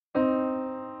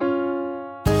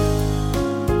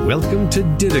Welcome to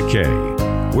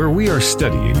Didache, where we are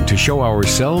studying to show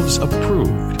ourselves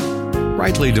approved,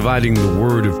 rightly dividing the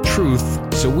word of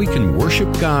truth so we can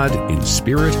worship God in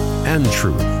spirit and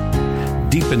truth,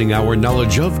 deepening our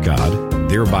knowledge of God,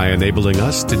 thereby enabling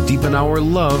us to deepen our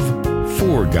love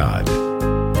for God.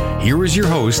 Here is your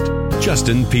host,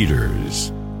 Justin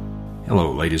Peters.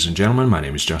 Hello, ladies and gentlemen. My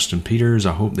name is Justin Peters.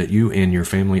 I hope that you and your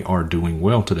family are doing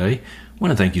well today. I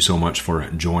want to thank you so much for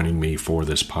joining me for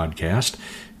this podcast.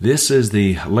 This is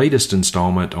the latest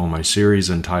installment on my series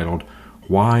entitled,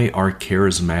 Why Are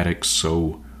Charismatics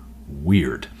So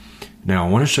Weird? Now, I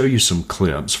want to show you some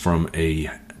clips from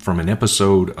an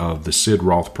episode of the Sid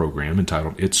Roth program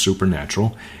entitled It's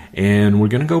Supernatural, and we're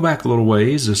going to go back a little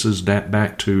ways. This is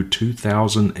back to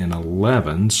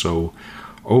 2011, so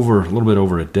a little bit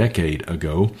over a decade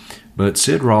ago. But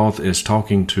Sid Roth is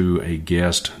talking to a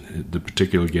guest, the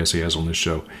particular guest he has on this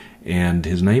show, and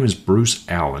his name is Bruce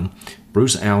Allen.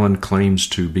 Bruce Allen claims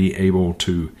to be able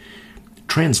to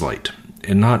translate,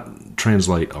 and not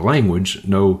translate a language,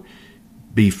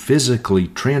 be physically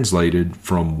translated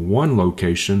from one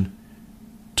location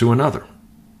to another.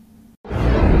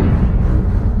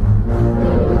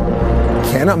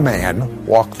 Can a man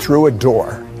walk through a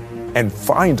door and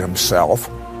find himself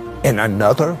in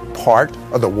another part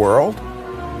of the world?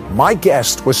 My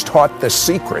guest was taught the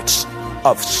secrets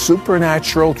of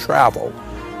supernatural travel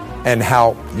and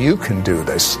how you can do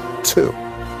this too.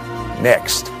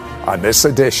 Next on this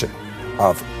edition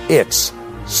of It's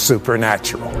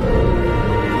Supernatural.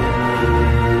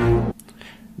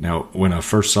 Now, when I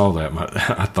first saw that,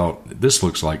 I thought, this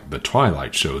looks like The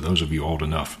Twilight Show. Those of you old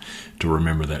enough to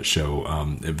remember that show,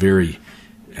 it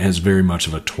has very much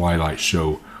of a Twilight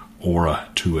Show aura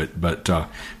to it. But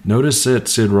notice that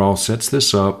Sid Roth sets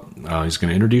this up. He's going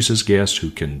to introduce his guest who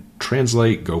can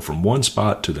translate, go from one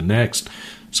spot to the next,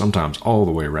 sometimes all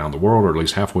the way around the world, or at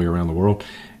least halfway around the world.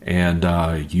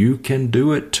 And you can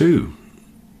do it too.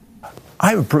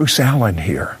 I have Bruce Allen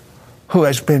here, who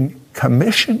has been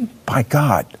commissioned by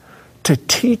God to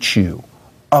teach you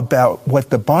about what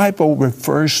the Bible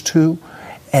refers to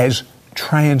as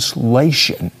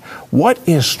translation. What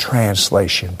is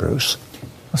translation, Bruce?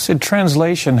 Well, Sid,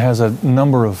 translation has a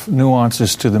number of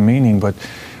nuances to the meaning, but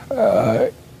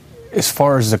as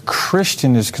far as the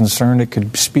Christian is concerned, it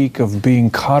could speak of being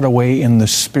caught away in the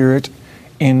Spirit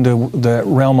into the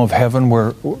realm of heaven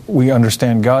where we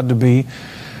understand God to be.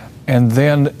 And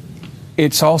then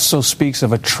it also speaks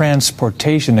of a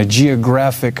transportation, a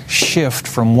geographic shift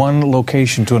from one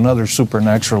location to another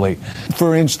supernaturally.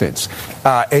 For instance,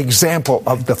 example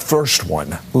of the first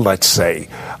one, let's say,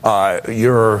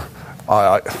 you're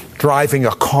driving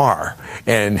a car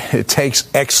and it takes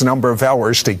X number of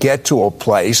hours to get to a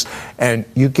place, and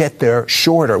you get there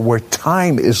shorter, where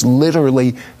time is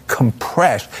literally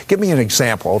compressed. Give me an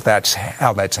example of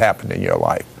how that's happened in your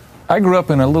life. I grew up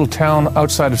in a little town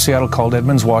outside of Seattle called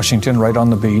Edmonds, Washington, right on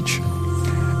the beach.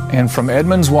 And from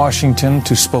Edmonds, Washington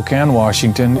to Spokane,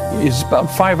 Washington is about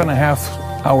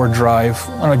 5.5 hour drive.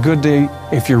 On a good day,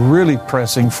 if you're really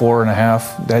pressing,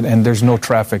 4.5, and there's no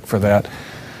traffic for that,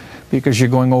 because you're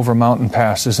going over mountain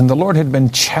passes. And the Lord had been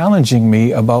challenging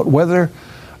me about whether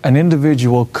an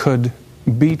individual could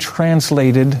be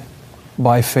translated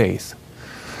by faith.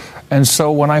 And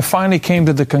so when I finally came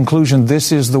to the conclusion,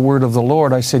 this is the word of the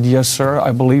Lord, I said, yes, sir,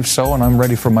 I believe so, and I'm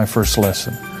ready for my first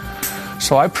lesson.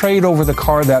 So I prayed over the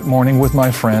car that morning with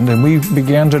my friend, and we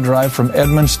began to drive from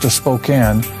Edmonds to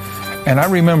Spokane. And I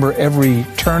remember every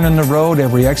turn in the road,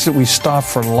 every exit, we stopped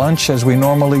for lunch as we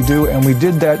normally do, and we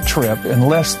did that trip in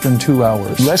less than 2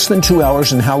 hours. Less than 2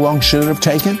 hours, and how long should it have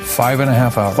taken?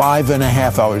 5.5 hours.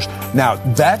 5.5 hours. Now,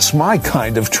 that's my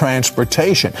kind of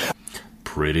transportation.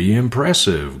 Pretty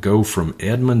impressive. Go from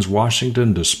Edmonds,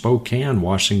 Washington to Spokane,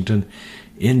 Washington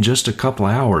in just a couple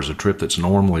of hours, a trip that's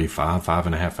normally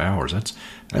 5.5 hours.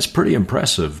 That's pretty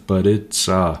impressive, but it's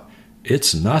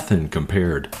nothing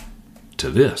compared to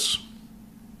this.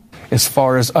 As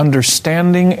far as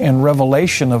understanding and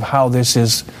revelation of how this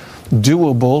is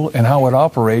doable and how it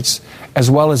operates,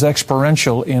 as well as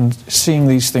experiential in seeing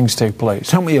these things take place.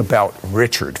 Tell me about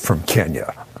Richard from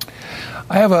Kenya.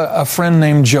 I have a friend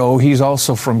named Joe. He's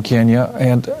also from Kenya,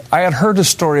 and I had heard a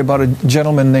story about a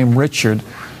gentleman named Richard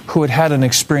who had an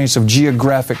experience of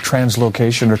geographic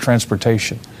translocation or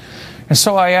transportation. And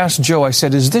so I asked Joe, I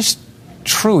said, is this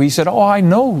true? He said, oh, I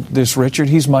know this Richard.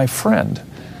 He's my friend.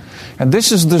 And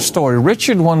this is the story.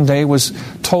 Richard one day was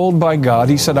told by God,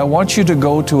 he said, I want you to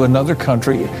go to another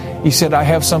country. He said, I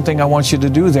have something I want you to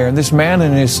do there. And this man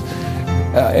in his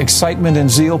excitement and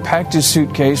zeal packed his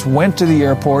suitcase, went to the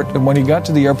airport, and when he got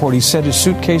to the airport, he set his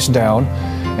suitcase down,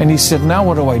 and he said, now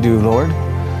what do I do, Lord?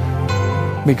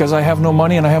 because I have no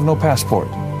money and I have no passport.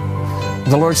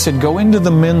 The Lord said, go into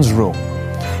the men's room.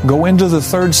 Go into the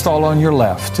third stall on your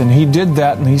left. And he did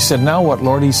that, and he said, now what,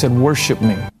 Lord? He said, worship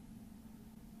me.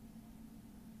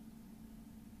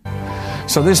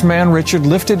 So this man, Richard,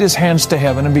 lifted his hands to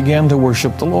heaven and began to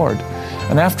worship the Lord.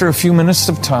 And after a few minutes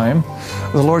of time,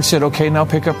 the Lord said, okay, now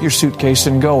pick up your suitcase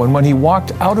and go. And when he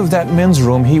walked out of that men's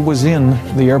room, he was in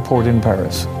the airport in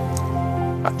Paris.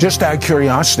 Just out of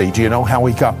curiosity, do you know how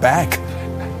he got back?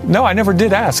 No, I never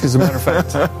did ask, as a matter of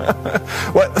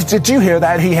fact. Well, did you hear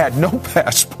that? He had no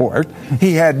passport,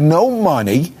 he had no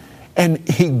money, and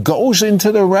he goes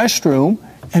into the restroom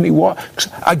and he walks.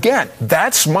 Again,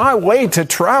 that's my way to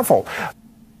travel.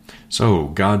 So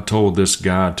God told this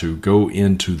guy to go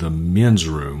into the men's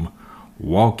room,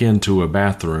 walk into a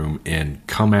bathroom, and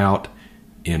come out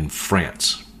in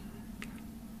France.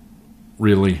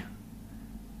 Really?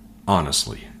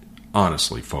 Honestly,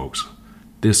 folks,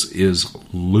 this is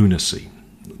lunacy.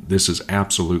 This is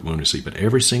absolute lunacy. But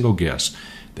every single guest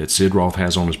that Sid Roth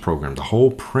has on his program, the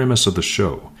whole premise of the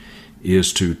show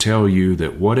is to tell you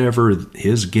that whatever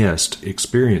his guest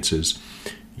experiences,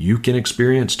 you can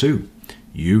experience too.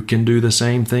 You can do the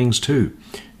same things too.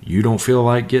 You don't feel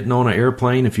like getting on an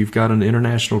airplane if you've got an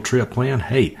international trip planned?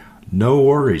 Hey, no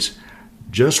worries.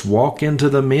 Just walk into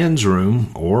the men's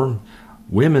room or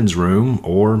women's room,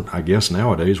 or I guess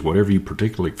nowadays, whatever you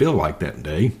particularly feel like that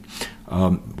day.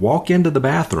 Walk into the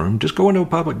bathroom. Just go into a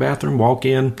public bathroom, walk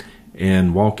in,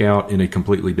 and walk out in a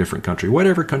completely different country,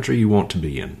 whatever country you want to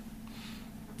be in.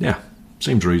 Yeah,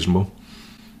 seems reasonable.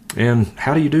 And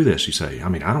how do you do this, you say? I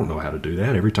mean, I don't know how to do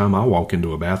that. Every time I walk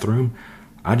into a bathroom,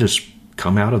 I just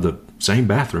come out of the same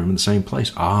bathroom in the same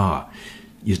place.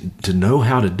 To know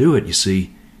how to do it, you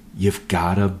see, you've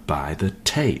got to buy the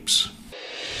tapes.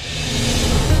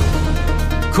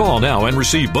 Call now and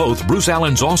receive both Bruce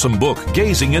Allen's awesome book,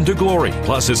 Gazing into Glory,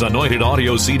 plus his anointed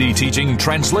audio CD teaching,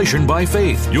 Translation by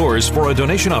Faith. Yours for a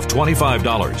donation of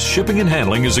 $25. Shipping and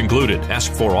handling is included.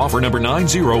 Ask for offer number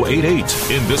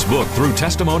 9088. In this book, through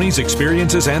testimonies,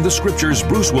 experiences, and the scriptures,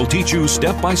 Bruce will teach you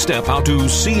step by step how to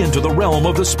see into the realm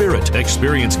of the Spirit,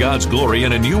 experience God's glory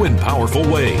in a new and powerful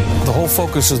way. The whole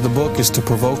focus of the book is to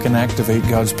provoke and activate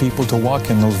God's people to walk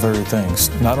in those very things.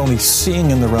 Not only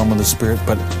seeing in the realm of the Spirit,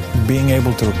 but being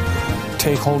able to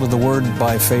take hold of the Word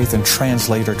by faith and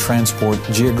translate or transport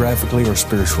geographically or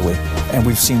spiritually. And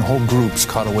we've seen whole groups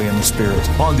caught away in the Spirit.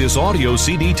 On this audio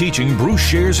CD teaching, Bruce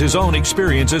shares his own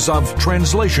experiences of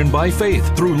translation by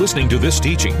faith. Through listening to this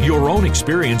teaching, your own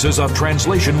experiences of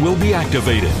translation will be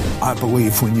activated. I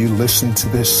believe when you listen to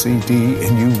this CD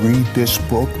and you read this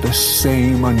book, the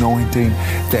same anointing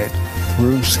that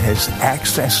Bruce has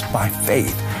accessed by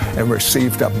faith and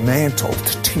received a mantle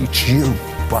to teach you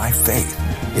by faith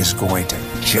is going to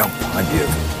jump on you.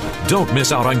 Don't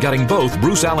miss out on getting both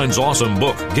Bruce Allen's awesome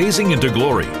book, Gazing into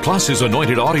Glory, plus his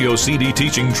anointed audio CD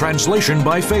teaching, Translation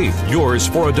by Faith. Yours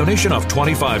for a donation of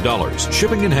 $25.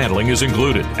 Shipping and handling is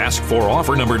included. Ask for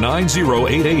offer number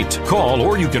 9088. Call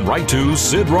or you can write to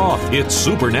Sid Roth. It's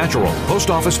Supernatural. Post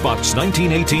Office Box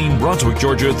 1918, Brunswick,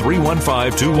 Georgia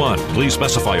 31521. Please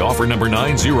specify offer number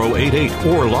 9088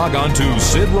 or log on to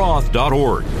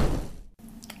sidroth.org.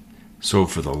 So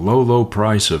for the low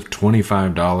price of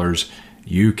 $25,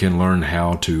 you can learn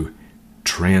how to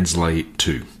translate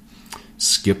too.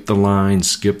 Skip the line,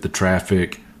 skip the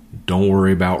traffic. Don't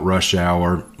worry about rush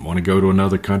hour. Want to go to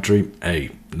another country? Hey,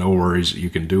 no worries.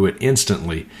 You can do it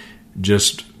instantly.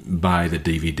 Just buy the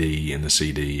DVD and the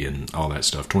CD and all that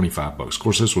stuff. $25. Of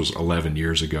course, this was 11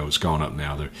 years ago. It's gone up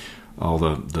now. All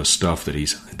the stuff that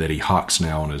he hawks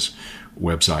now on his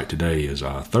website today is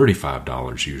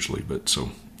 $35 usually. But so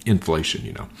inflation,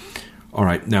 you know. All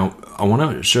right, now I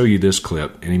want to show you this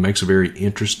clip, and he makes a very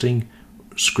interesting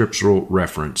scriptural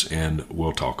reference, and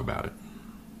we'll talk about it.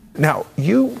 Now,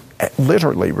 you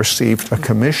literally received a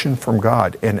commission from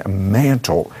God and a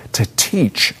mantle to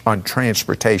teach on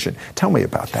transportation. Tell me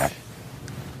about that.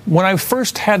 When I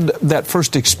first had that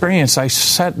first experience, I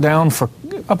sat down for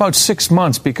about 6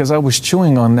 months because I was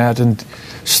chewing on that and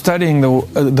studying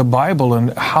the Bible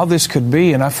and how this could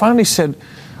be. And I finally said,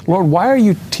 Lord, why are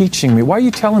you teaching me? Why are you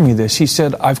telling me this? He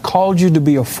said, I've called you to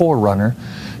be a forerunner,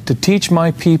 to teach my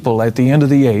people at the end of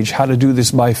the age how to do this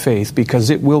by faith,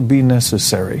 because it will be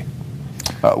necessary.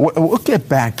 We'll get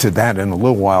back to that in a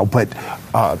little while, but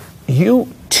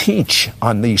you teach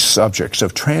on these subjects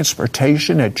of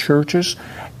transportation at churches,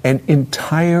 and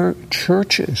entire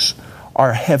churches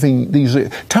are having these.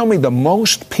 Tell me the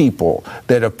most people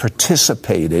that have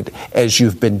participated as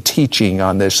you've been teaching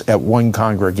on this at one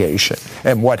congregation,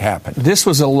 and what happened? This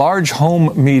was a large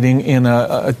home meeting in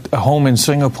a home in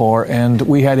Singapore, and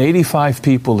we had 85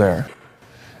 people there.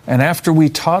 And after we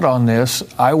taught on this,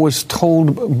 I was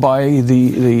told by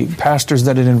the pastors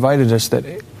that had invited us that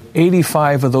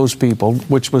 85 of those people,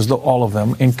 which was all of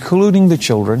them, including the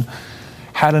children,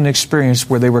 had an experience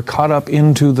where they were caught up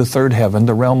into the third heaven,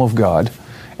 the realm of God,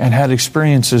 and had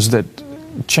experiences that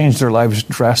changed their lives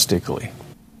drastically.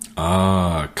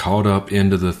 Caught up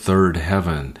into the third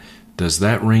heaven. Does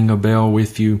that ring a bell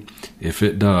with you? If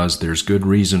it does, there's good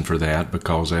reason for that,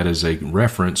 because that is a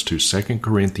reference to 2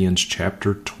 Corinthians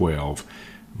chapter 12,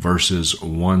 verses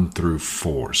 1 through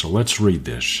 4. So let's read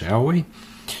this, shall we?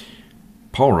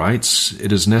 Paul writes,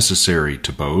 "It is necessary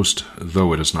to boast,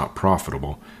 though it is not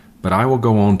profitable. But I will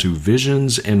go on to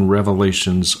visions and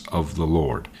revelations of the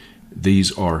Lord."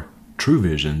 These are true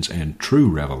visions and true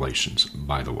revelations,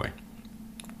 by the way.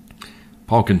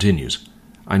 Paul continues,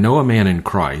 "I know a man in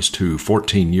Christ who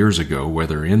 14 years ago,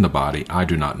 whether in the body, I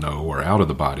do not know, or out of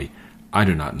the body, I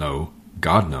do not know,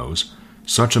 God knows,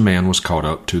 such a man was caught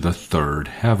up to the third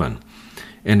heaven.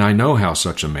 And I know how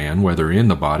such a man, whether in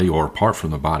the body or apart from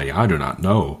the body, I do not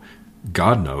know,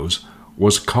 God knows,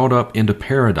 was caught up into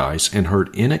paradise and heard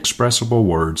inexpressible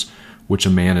words which a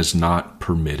man is not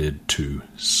permitted to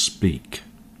speak."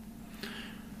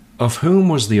 Of whom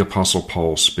was the Apostle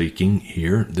Paul speaking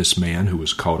here, this man who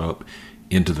was caught up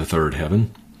into the third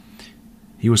heaven?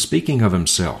 He was speaking of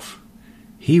himself.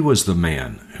 He was the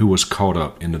man who was caught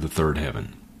up into the third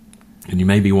heaven. And you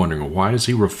may be wondering, why does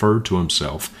he refer to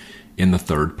himself in the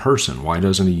third person? Why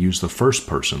doesn't he use the first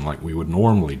person like we would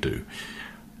normally do?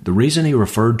 The reason he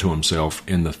referred to himself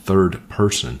in the third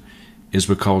person is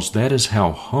because that is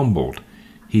how humbled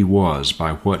he was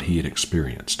by what he had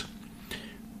experienced.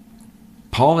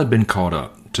 Paul had been caught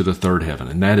up to the third heaven,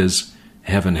 and that is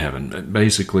heaven.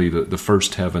 Basically, the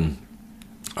first heaven,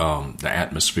 the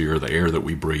atmosphere, the air that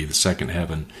we breathe. The second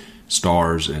heaven,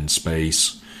 stars and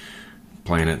space,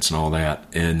 planets and all that.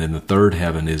 And then the third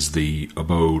heaven is the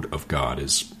abode of God,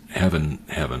 is heaven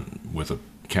with a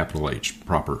capital H,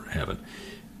 proper heaven.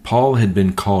 Paul had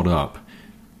been caught up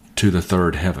to the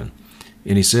third heaven.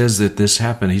 And he says that this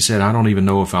happened. He said, "I don't even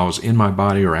know if I was in my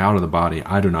body or out of the body.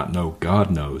 I do not know.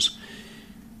 God knows."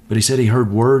 But he said he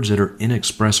heard words that are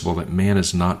inexpressible, that man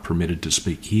is not permitted to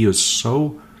speak. He is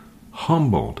so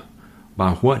humbled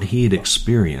by what he had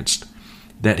experienced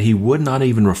that he would not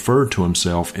even refer to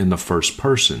himself in the first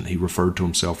person. He referred to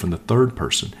himself in the third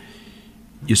person.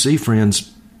 You see,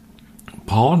 friends,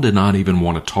 Paul did not even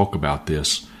want to talk about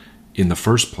this in the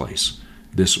first place.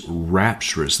 This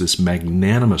rapturous, this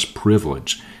magnanimous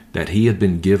privilege that he had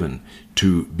been given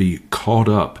to be caught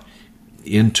up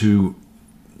into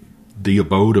the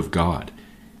abode of God.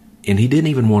 And he didn't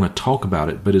even want to talk about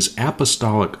it, but his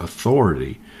apostolic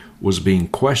authority was being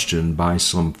questioned by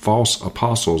some false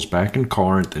apostles back in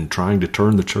Corinth and trying to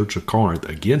turn the church of Corinth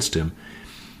against him.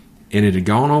 And it had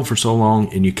gone on for so long,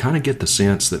 and you kind of get the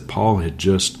sense that Paul had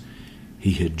just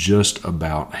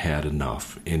about had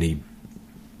enough. And he,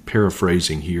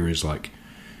 paraphrasing here, is like,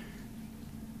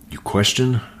 "You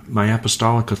question my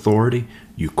apostolic authority?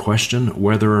 You question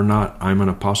whether or not I'm an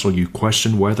apostle? You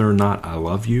question whether or not I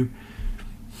love you?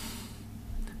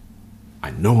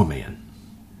 I know a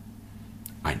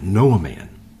man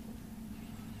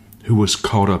who was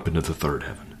caught up into the third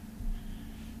heaven."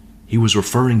 He was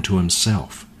referring to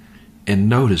himself. And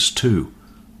notice, too,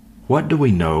 what do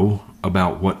we know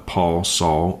about what Paul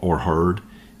saw or heard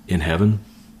in heaven?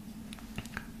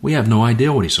 We have no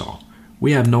idea what he saw.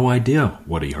 We have no idea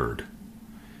what he heard.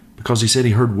 Because he said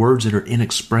he heard words that are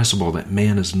inexpressible, that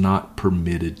man is not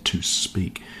permitted to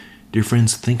speak. Dear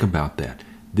friends, think about that.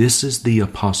 This is the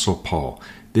Apostle Paul.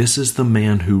 This is the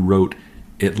man who wrote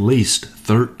at least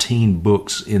 13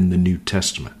 books in the New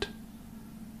Testament.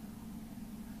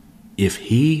 If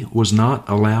he was not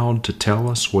allowed to tell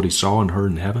us what he saw and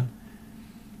heard in heaven,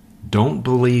 don't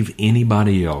believe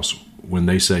anybody else when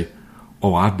they say,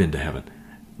 "Oh, I've been to heaven.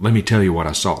 Let me tell you what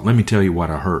I saw. Let me tell you what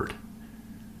I heard."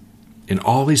 And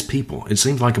all these people, it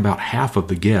seems like about half of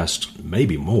the guests,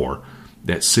 maybe more,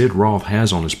 that Sid Roth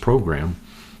has on his program,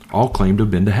 all claim to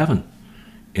have been to heaven.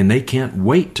 And they can't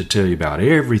wait to tell you about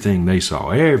everything they saw,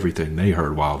 everything they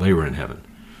heard while they were in heaven.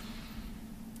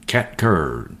 Kat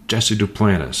Kerr, Jesse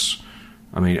Duplantis.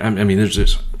 I mean, there's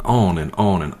just on and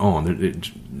on and on.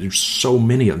 There's so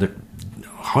many,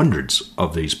 hundreds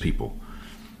of these people.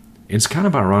 It's kind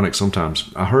of ironic sometimes.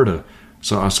 I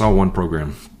saw one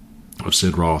program of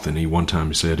Sid Roth, and one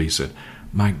time he said,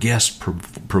 "My guests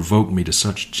provoke me to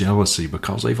such jealousy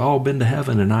because they've all been to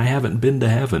heaven and I haven't been to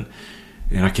heaven."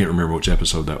 And I can't remember which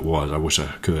episode that was. I wish I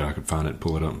could find it,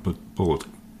 pull it up, and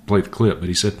play the clip. But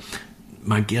he said,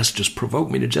 "My guests just provoke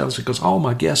me to jealousy because all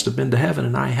my guests have been to heaven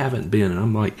and I haven't been." And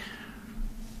I'm like,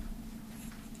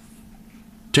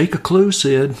 Take a clue,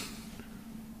 Sid.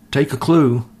 Take a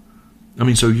clue. I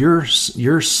mean, so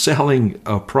you're selling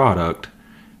a product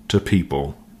to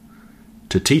people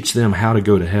to teach them how to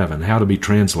go to heaven, how to be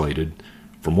translated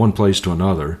from one place to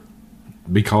another,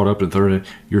 be caught up in third.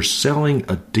 You're selling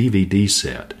a DVD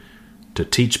set to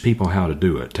teach people how to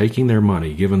do it, taking their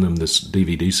money, giving them this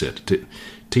DVD set to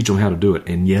teach them how to do it,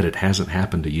 and yet it hasn't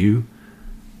happened to you?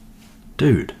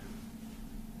 Dude,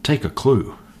 take a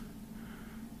clue.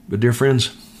 But dear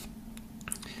friends,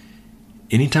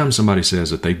 anytime somebody says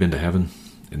that they've been to heaven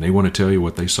and they want to tell you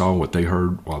what they saw, what they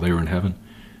heard while they were in heaven,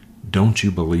 don't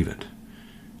you believe it.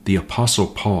 The Apostle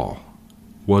Paul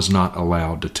was not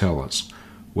allowed to tell us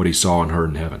what he saw and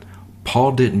heard in heaven.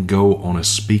 Paul didn't go on a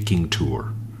speaking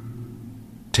tour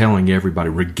telling everybody,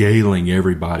 regaling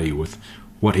everybody with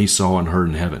what he saw and heard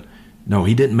in heaven. No,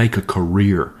 he didn't make a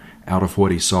career out of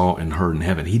what he saw and heard in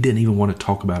heaven. He didn't even want to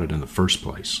talk about it in the first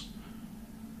place.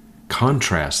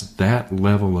 Contrast that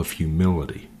level of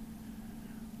humility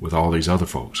with all these other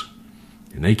folks.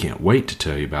 And they can't wait to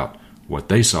tell you about what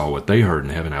they saw, what they heard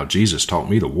in heaven, how Jesus taught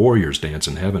me the warriors dance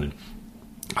in heaven. And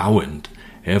I went in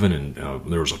heaven, and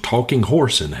there was a talking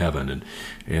horse in heaven,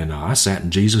 and I sat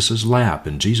in Jesus' lap,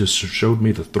 and Jesus showed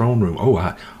me the throne room.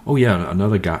 Oh yeah,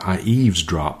 another guy, I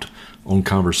eavesdropped on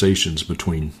conversations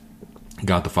between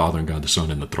God the Father and God the Son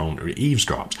in the throne.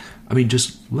 Eavesdrops. I mean,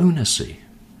 just lunacy.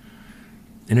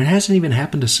 And it hasn't even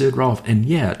happened to Sid Roth, and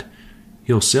yet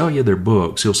he'll sell you their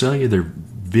books, he'll sell you their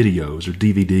videos or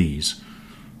DVDs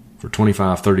for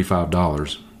 $25,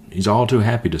 $35. He's all too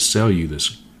happy to sell you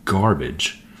this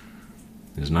garbage.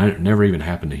 It's never even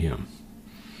happened to him.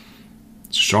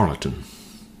 It's a charlatan.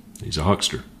 He's a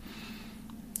huckster.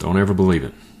 Don't ever believe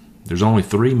it. There's only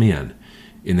 3 men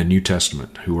in the New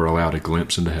Testament who were allowed a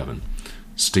glimpse into heaven.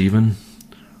 Stephen,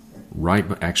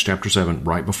 Acts chapter 7,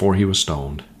 right before he was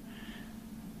stoned.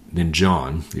 Then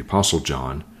John, the Apostle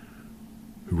John,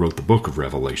 who wrote the book of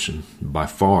Revelation, by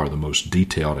far the most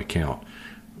detailed account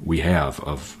we have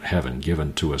of heaven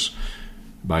given to us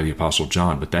by the Apostle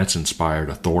John, but that's inspired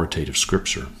authoritative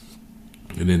scripture.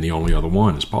 And then the only other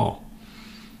one is Paul.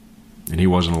 And he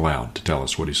wasn't allowed to tell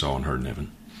us what he saw and heard in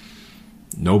heaven.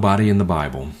 Nobody in the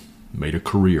Bible made a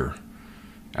career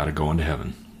out of going to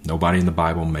heaven. Nobody in the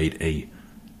Bible made a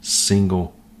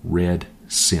single red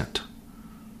cent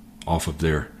off of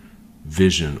their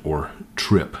vision or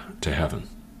trip to heaven.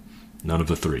 None of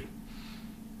the 3.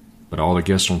 But all the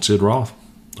guests on Sid Roth,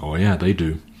 oh yeah, they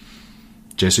do.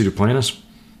 Jesse Duplantis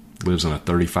lives in a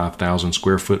 35,000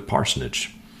 square foot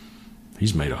parsonage.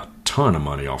 He's made a ton of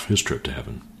money off his trip to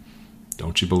heaven.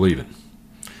 Don't you believe it?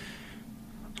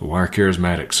 So why are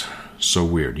charismatics so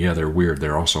weird? Yeah, they're weird.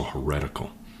 They're also heretical.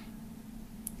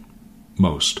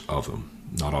 Most of them,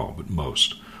 not all, but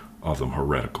most of them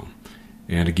heretical.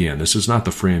 And again, this is not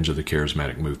the fringe of the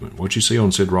charismatic movement. What you see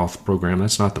on Sid Roth's program,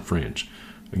 that's not the fringe.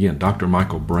 Again, Dr.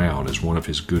 Michael Brown is one of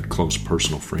his good, close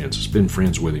personal friends. Has been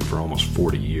friends with him for almost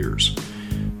 40 years.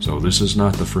 So this is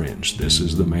not the fringe. This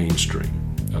is the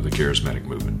mainstream of the charismatic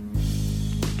movement.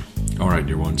 All right,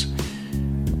 dear ones.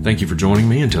 Thank you for joining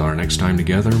me. Until our next time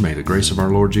together, may the grace of our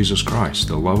Lord Jesus Christ,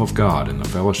 the love of God, and the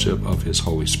fellowship of His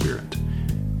Holy Spirit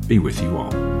be with you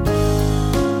all.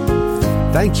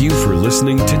 Thank you for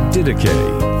listening to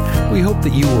Didache. We hope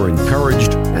that you were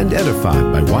encouraged and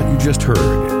edified by what you just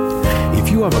heard. If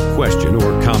you have a question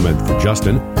or comment for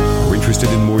Justin, are interested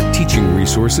in more teaching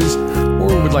resources,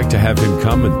 or would like to have him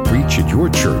come and preach at your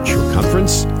church or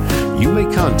conference, you may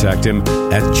contact him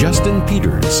at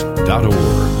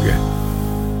justinpeters.org.